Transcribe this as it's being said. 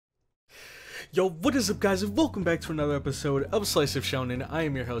Yo, what is up guys, and welcome back to another episode of Slice of Shonen. I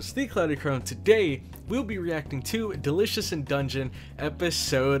am your host, the CloudyCrow, and today we'll be reacting to Delicious in Dungeon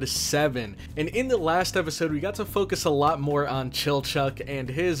episode 7. And in the last episode, we got to focus a lot more on Chilchuck and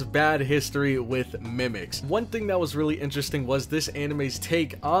his bad history with mimics. One thing that was really interesting was this anime's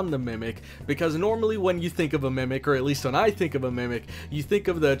take on the mimic, because normally when you think of a mimic, or at least when I think of a mimic, you think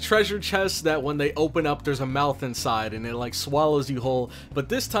of the treasure chest that when they open up there's a mouth inside and it like swallows you whole, but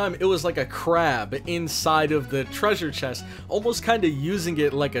this time it was like a crab inside of the treasure chest, almost kind of using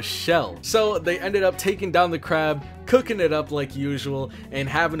it like a shell. So they ended up taking down the crab, cooking it up like usual, and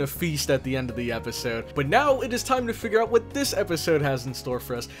having a feast at the end of the episode. But now it is time to figure out what this episode has in store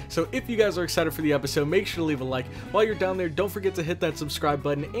for us. So if you guys are excited for the episode, make sure to leave a like. While you're down there, don't forget to hit that subscribe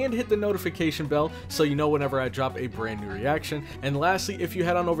button and hit the notification bell so you know whenever I drop a brand new reaction. And lastly, if you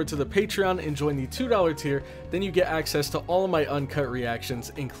head on over to the Patreon and join the $2 tier, then you get access to all of my uncut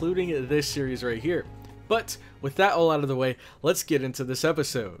reactions, including this series right here. But with that all out of the way, let's get into this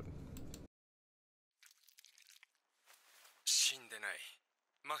episode.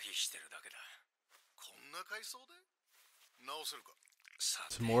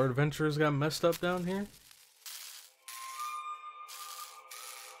 Some more adventurers got messed up down here?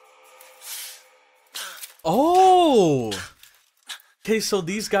 Oh! Okay, so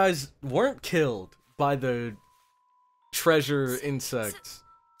these guys weren't killed by the treasure insects.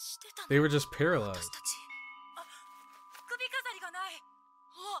 They were just paralyzed.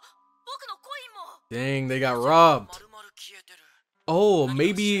 Dang, they got robbed. Oh,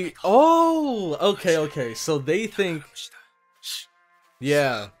 maybe... Oh! Okay. So they think...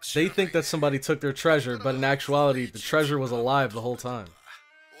 Yeah, they think that somebody took their treasure, but in actuality, the treasure was alive the whole time.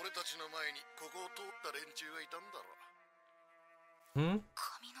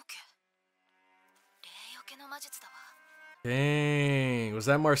 Dang, was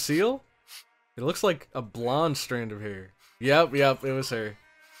that Marcille? It looks like a blonde strand of hair. Yep, it was her.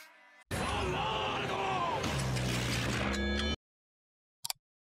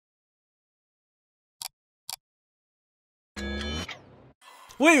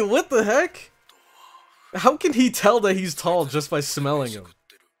 Wait, what the heck? How can he tell that he's tall just by smelling him?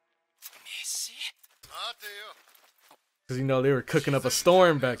 Because you know they were cooking up a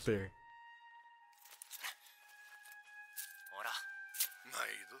storm back there.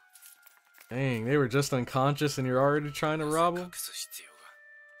 Dang, they were just unconscious and you're already trying to rob them?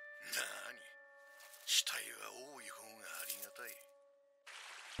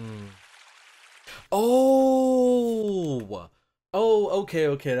 Oh,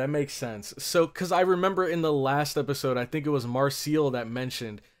 okay, that makes sense. So, because I remember in the last episode, I think it was Marcille that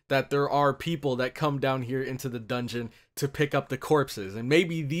mentioned that there are people that come down here into the dungeon to pick up the corpses. And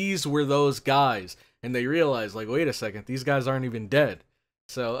maybe these were those guys. And they realized, like, wait a second, these guys aren't even dead.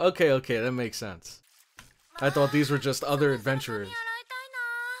 So, okay, that makes sense. I thought these were just other adventurers.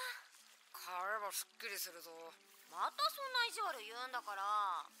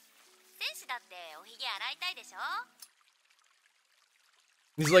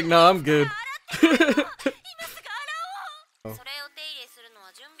 He's like, nah, I'm good. Oh.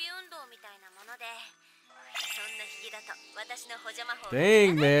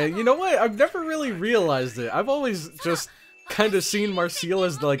 Dang, man. You know what? I've never really realized it. I've always just kind of seen Marcille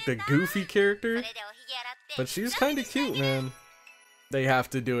as like the goofy character. But she's kind of cute, man. They have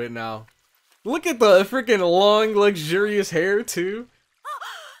to do it now. Look at the freaking long, luxurious hair, too.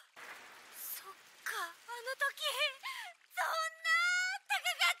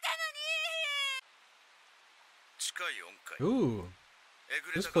 Ooh,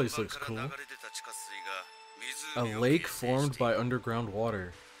 this place looks cool. A lake formed by underground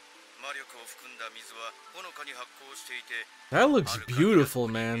water. That looks beautiful,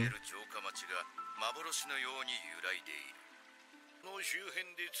 man.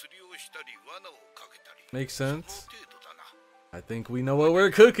 Makes sense. I think we know what we're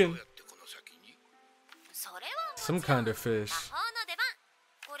cooking. Some kind of fish.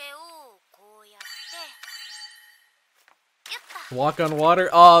 Walk on water?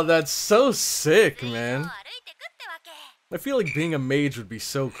 Oh, that's so sick, man. I feel like being a mage would be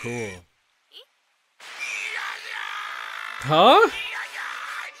so cool. Huh?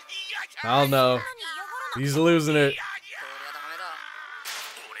 I don't know. He's losing it.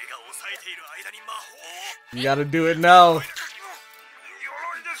 You gotta do it now.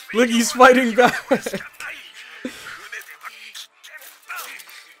 Look, he's fighting back.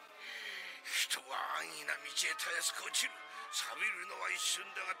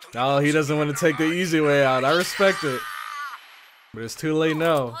 Oh, he doesn't want to take the easy way out. I respect it. But it's too late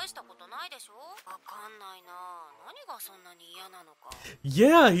now.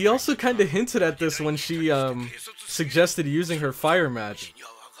 Yeah, he also kind of hinted at this when she suggested using her fire magic.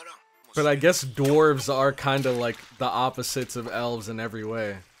 But I guess dwarves are kind of like the opposites of elves in every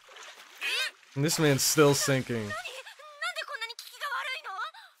way. And this man's still sinking.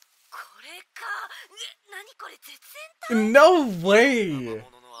 No way!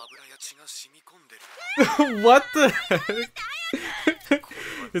 What the heck?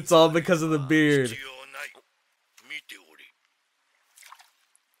 It's all because of the beard.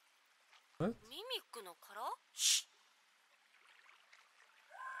 What?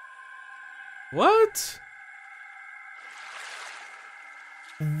 What?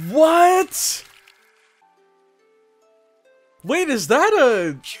 What? Wait, is that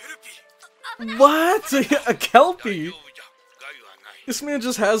a... What? A Kelpie? This man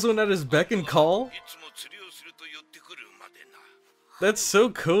just has one at his beck and call? That's so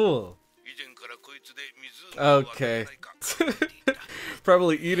cool. Okay.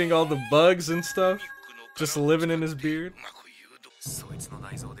 Probably eating all the bugs and stuff. Just living in his beard.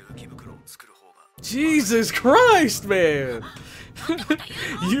 Jesus Christ, man!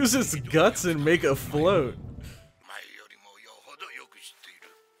 Use his guts and make a float.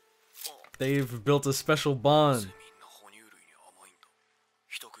 They've built a special bond.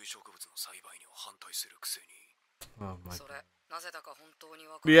 Oh my God.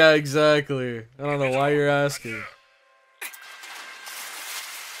 Yeah, exactly. I don't know why you're asking.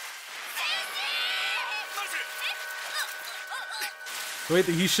 Wait,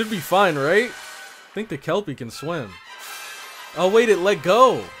 he should be fine, right? I think the Kelpie can swim. Oh wait, it let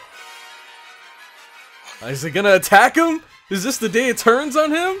go. Is it gonna attack him? Is this the day it turns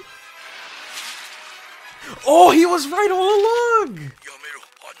on him? Oh, he was right all along!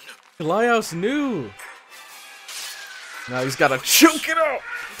 LAIOS knew. Now he's gotta choke it out!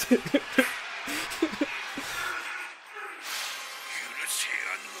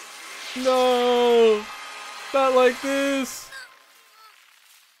 No! Not like this!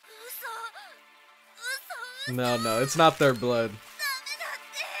 No, no, it's not their blood.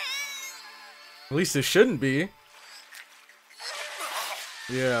 At least it shouldn't be.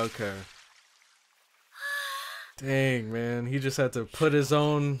 Yeah, okay. Dang, man, he just had to put his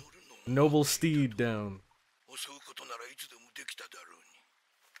own noble steed down.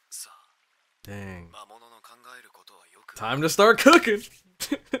 Dang. Time to start cooking!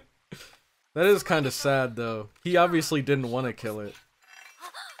 That is kind of sad, though. He obviously didn't want to kill it.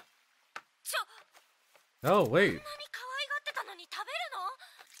 Oh, wait.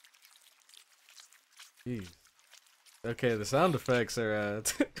 Jeez. Okay, the sound effects are,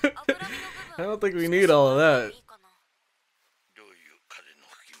 I don't think we need all of that.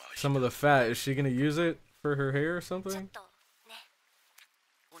 Some of the fat, is she gonna use it for her hair or something?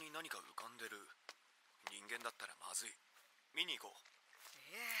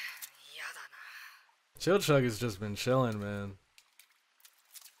 Chill Chug has just been chilling, man.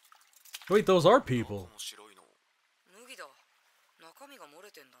 Wait, those are people.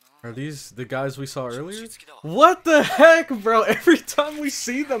 Are these the guys we saw earlier? What the heck, bro? Every time we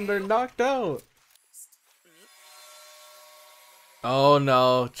see them, they're knocked out. Oh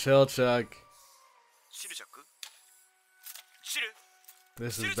no, Chill Chug.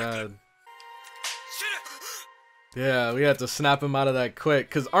 This is bad. Yeah, we had to snap him out of that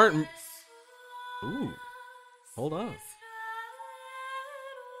quick, cause aren't... Ooh, hold on.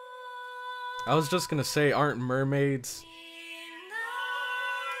 I was just gonna say, aren't mermaids...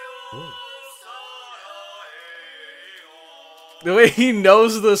 Ooh. The way he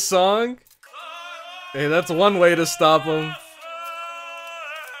knows the song? Hey, that's one way to stop him.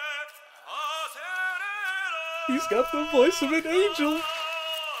 He's got the voice of an angel.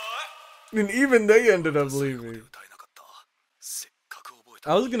 And even they ended up leaving.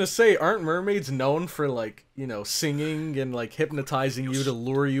 I was gonna say, aren't mermaids known for, like, you know, singing and, like, hypnotizing you to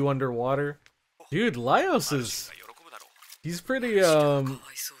lure you underwater? Dude, LAIOS is... He's pretty,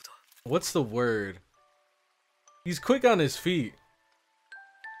 what's the word? He's quick on his feet.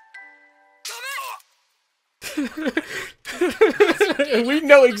 We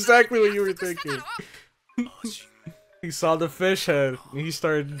know exactly what you were thinking. He saw the fish head, and he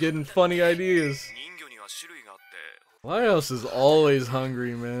started getting funny ideas. LAIOS is always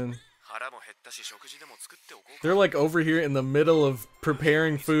hungry, man. They're like over here in the middle of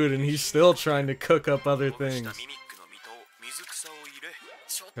preparing food, and he's still trying to cook up other things.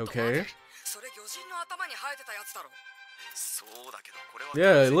 Okay.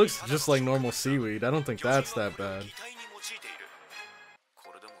 Yeah, it looks just like normal seaweed. I don't think that's that bad.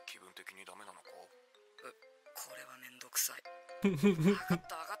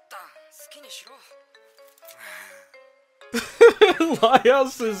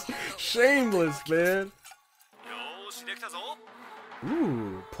 LAIOS is shameless, man.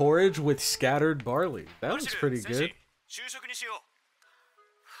 Ooh, porridge with scattered barley. That looks pretty good.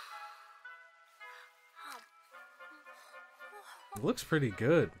 It looks pretty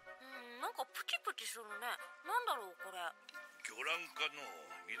good.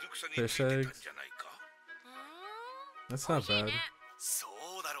 Fish eggs. That's not bad.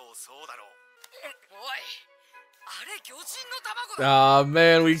 Ah,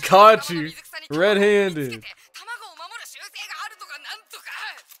 man, we caught you. Red-handed.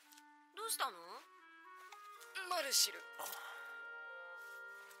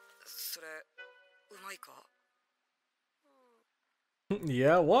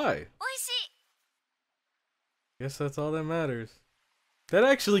 Yeah, why? Guess that's all that matters. That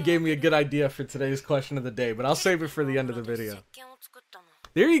actually gave me a good idea for today's question of the day, but I'll save it for the end of the video.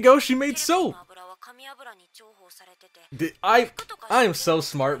 There you go, she made soap! I am so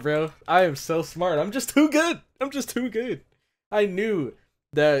smart, bro. I am so smart. I'm just too good. I'm just too good. I knew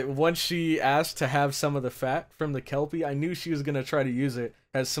that once she asked to have some of the fat from the Kelpie, I knew she was going to try to use it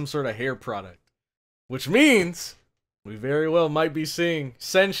as some sort of hair product. Which means we very well might be seeing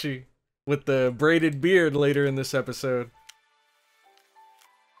Senshi with the braided beard later in this episode.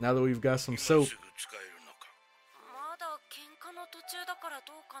 Now that we've got some soap.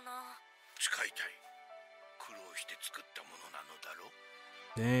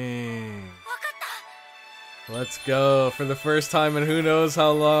 Dang. Let's go. For the first time in who knows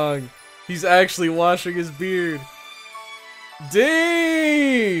how long, he's actually washing his beard.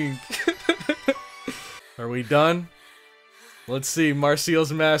 Dang! Are we done? Let's see.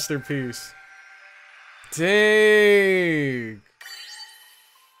 Marcial's masterpiece. Dang!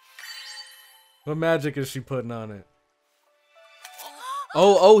 What magic is she putting on it?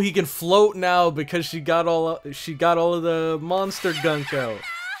 Oh, he can float now because she got all of the monster gunk out.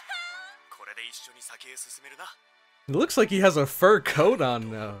 It looks like he has a fur coat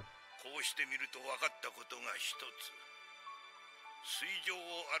on now.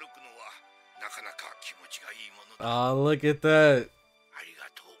 Oh, look at that.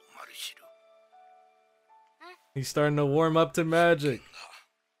 He's starting to warm up to magic.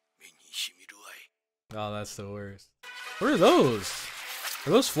 Oh, that's the worst. What are those?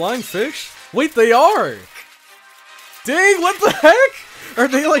 Are those flying fish? Wait, they are! Dang, what the heck? Are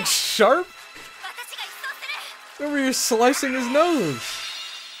they like sharp? Over here slicing his nose.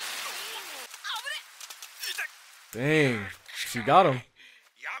 Dang, she got him.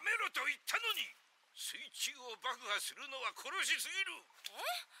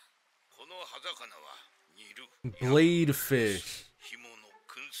 Blade fish.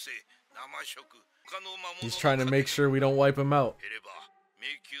 He's trying to make sure we don't wipe him out.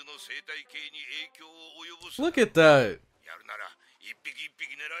 Look at that.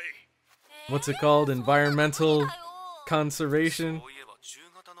 What's it called? Environmental conservation?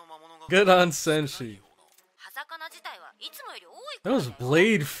 Good on Senshi. Those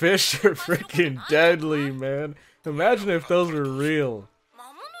blade fish are freaking deadly, man. Imagine if those were real.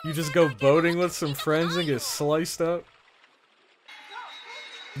 You just go boating with some friends and get sliced up.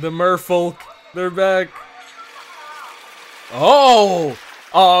 The merfolk, they're back. Oh!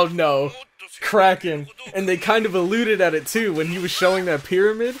 Oh no. Kraken. And they kind of alluded at it too when he was showing that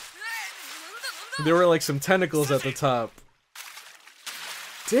pyramid. There were like some tentacles at the top.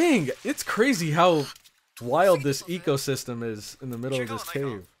 Dang, it's crazy how wild this ecosystem is in the middle of this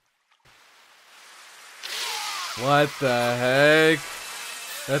cave. What the heck?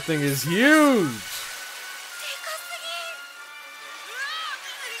 That thing is huge!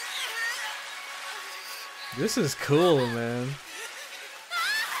 This is cool, man.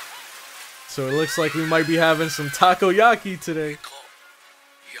 So it looks like we might be having some takoyaki today.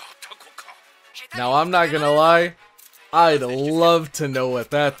 Now, I'm not gonna lie, I'd love to know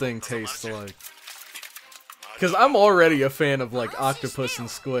what that thing tastes like. Because I'm already a fan of, like, octopus and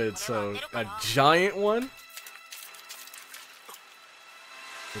squid, so a giant one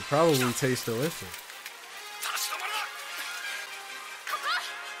would probably taste delicious.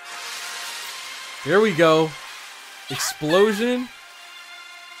 Here we go. Explosion.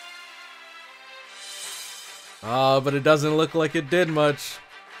 Ah, but it doesn't look like it did much.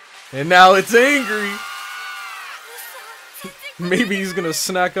 And now it's angry. Maybe he's gonna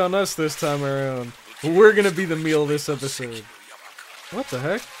snack on us this time around. We're gonna be the meal this episode. What the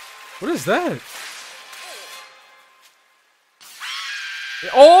heck? What is that?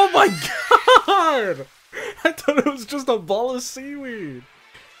 Oh my god! I thought it was just a ball of seaweed.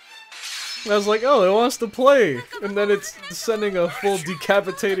 I was like, oh, it wants to play. And then it's sending a full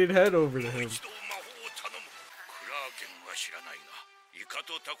decapitated head over to him.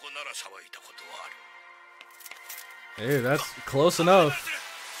 Hey, that's close enough.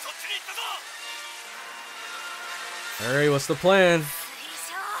 Alright, what's the plan?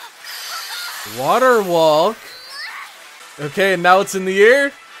 Water walk. Okay, and now it's in the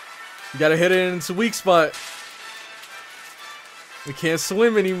air. You gotta hit it in its weak spot. We can't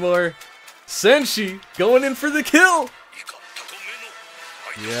swim anymore. Senshi going in for the kill.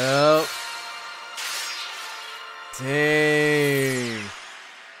 Yep. Dang.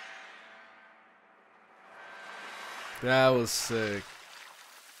 That was sick.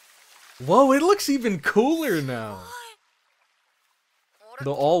 Whoa, it looks even cooler now.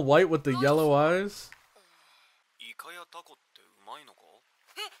 The all white with the yellow eyes.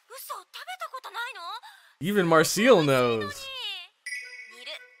 Even Marcel knows.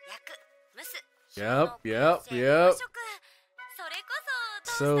 Yep.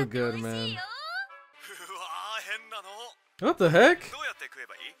 So good, man. What the heck?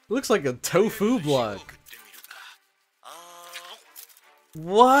 Looks like a tofu block.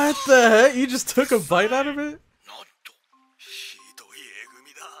 What the heck? You just took a bite out of it?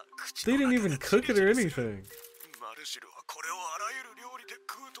 They didn't even cook it or anything.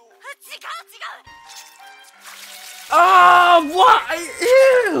 Oh, what?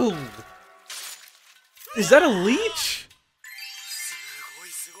 Ew! Is that a leech?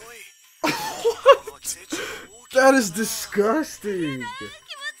 What? That is disgusting.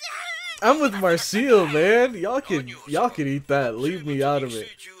 I'm with Marcel, man. Y'all can eat that. Leave me out of it.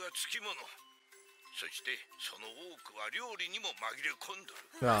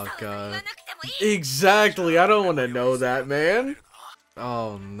 Oh god. Exactly. I don't want to know that, man.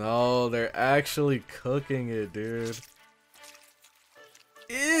 Oh no, they're actually cooking it, dude.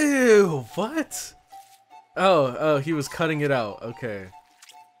 Ew, what? Oh, he was cutting it out. Okay.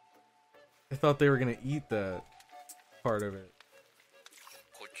 I thought they were gonna eat that part of it.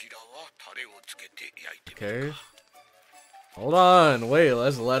 Okay. Hold on, wait,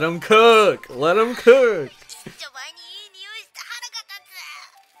 let's let him cook. Let him cook.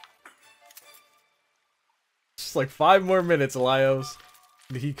 Just like 5 more minutes, LAIOS.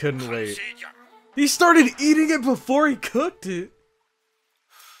 He couldn't wait. He started eating it before he cooked it.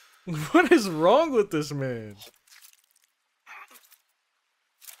 What is wrong with this man?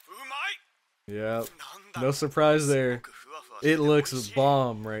 Yep. No surprise there. It looks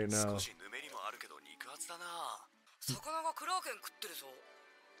bomb right now.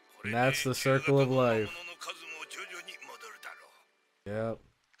 And that's the circle of life. Yep.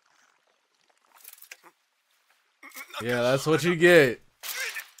 Yeah, that's what you get.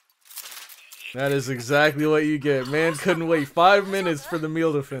 That is exactly what you get. Man couldn't wait 5 minutes for the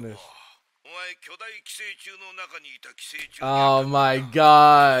meal to finish. Oh my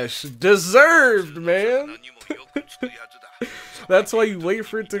gosh. Deserved, man. That's why you wait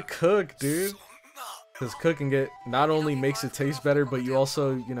for it to cook, dude. Because cooking it not only makes it taste better, but you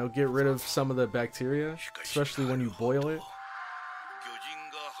also, you know, get rid of some of the bacteria, especially when you boil it.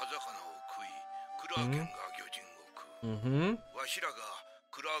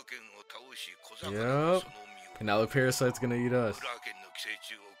 Yep. And now the parasite's gonna eat us.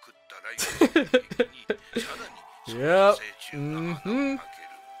 Yep.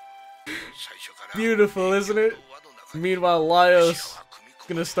 Beautiful, isn't it? Meanwhile, LAIOS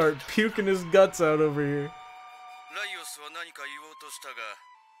gonna start puking his guts out over here.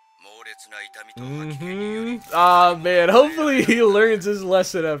 Ah, man, hopefully he learns his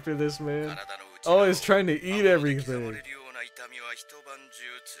lesson after this, man. Always trying to eat everything.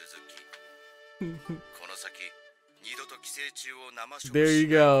 There you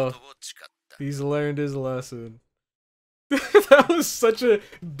go. He's learned his lesson. That was such a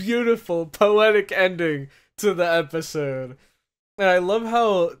beautiful, poetic ending to the episode. And I love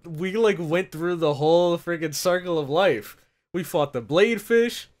how we, like, went through the whole freaking circle of life. We fought the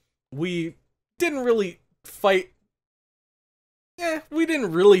bladefish. We didn't really fight... we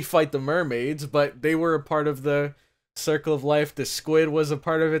didn't really fight the mermaids, but they were a part of the circle of life. The squid was a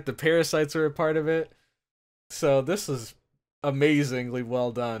part of it. The parasites were a part of it. So this is amazingly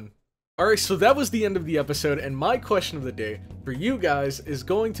well done. Alright, so that was the end of the episode, and my question of the day for you guys is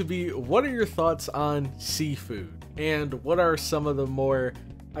going to be, what are your thoughts on seafood? And what are some of the more,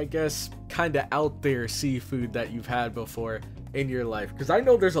 I guess, kind of out there seafood that you've had before in your life? Because I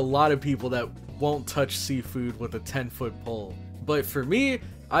know there's a lot of people that won't touch seafood with a 10-foot pole. But for me,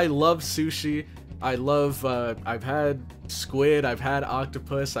 I love sushi. I love, I've had squid, I've had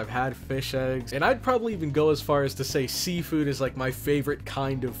octopus, I've had fish eggs, and I'd probably even go as far as to say seafood is like my favorite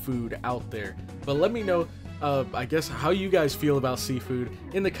kind of food out there. But let me know I guess how you guys feel about seafood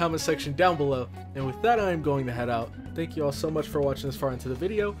in the comment section down below. And with that, I am going to head out. Thank you all so much for watching this far into the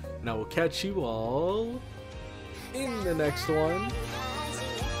video, and I will catch you all in the next one.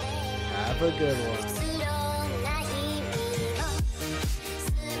 Have a good one.